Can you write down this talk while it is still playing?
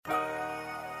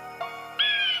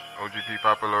OGP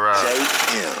popular rap.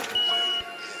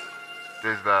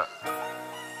 This that.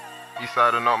 East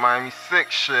side of North Miami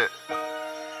 6 shit.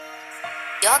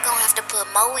 Y'all gon' have to put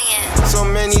Mo in. So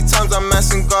many times I'm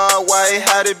asking God why it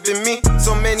had it been me.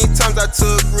 So many times I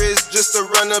took risks just to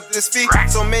run up this feet.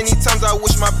 So many times I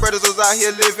wish my brothers was out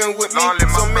here living with me.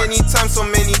 So many times, so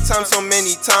many times, so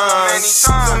many times.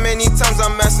 So many times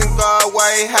I'm asking God why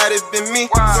it had it been me.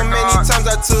 So many times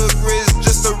I took risks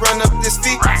just to run up this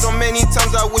feet. So many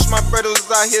times I wish my brothers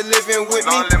was out here living with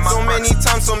me. So many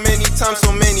times, so many times, so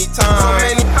many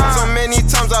times. So many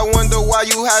times I wonder why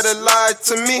you had to lie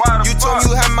to me. You told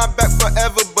me you had my back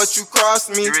forever, but you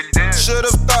crossed me.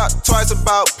 Should've thought twice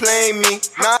about playing me.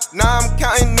 Now I'm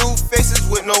counting new faces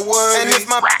with no worries.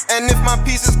 And if my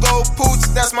pieces go pooch,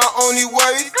 that's my only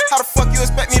worry. How the fuck you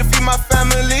expect me to feed my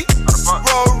family?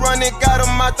 Roll running, got a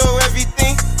motto,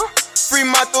 everything. Free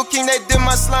Motto King, they did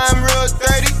my slime real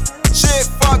dirty.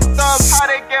 Shit fucked up, how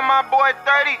they get my boy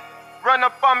 30? Run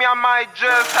up on me, I might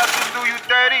just have to do you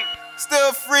dirty.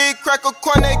 Still free, crack a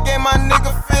corn, they gave my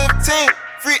nigga 15.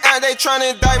 Free and they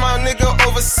tryna indict my nigga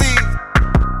overseas.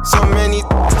 So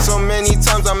many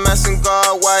times I'm asking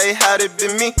God why it had it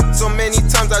been me. So many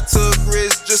times I took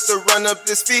risks just to run up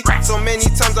this feet. So many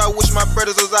times I wish my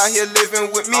brothers was out here living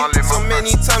with me. So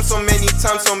many times, so many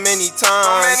times, so many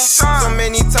times. So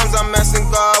many times I'm asking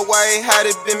God why it had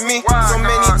it been me. So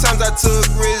many times I took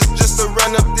risks just to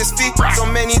run up this feet. So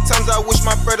many times I wish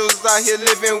my brothers was out here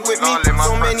living with me.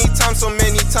 So many times, so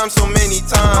many times, so many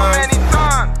times.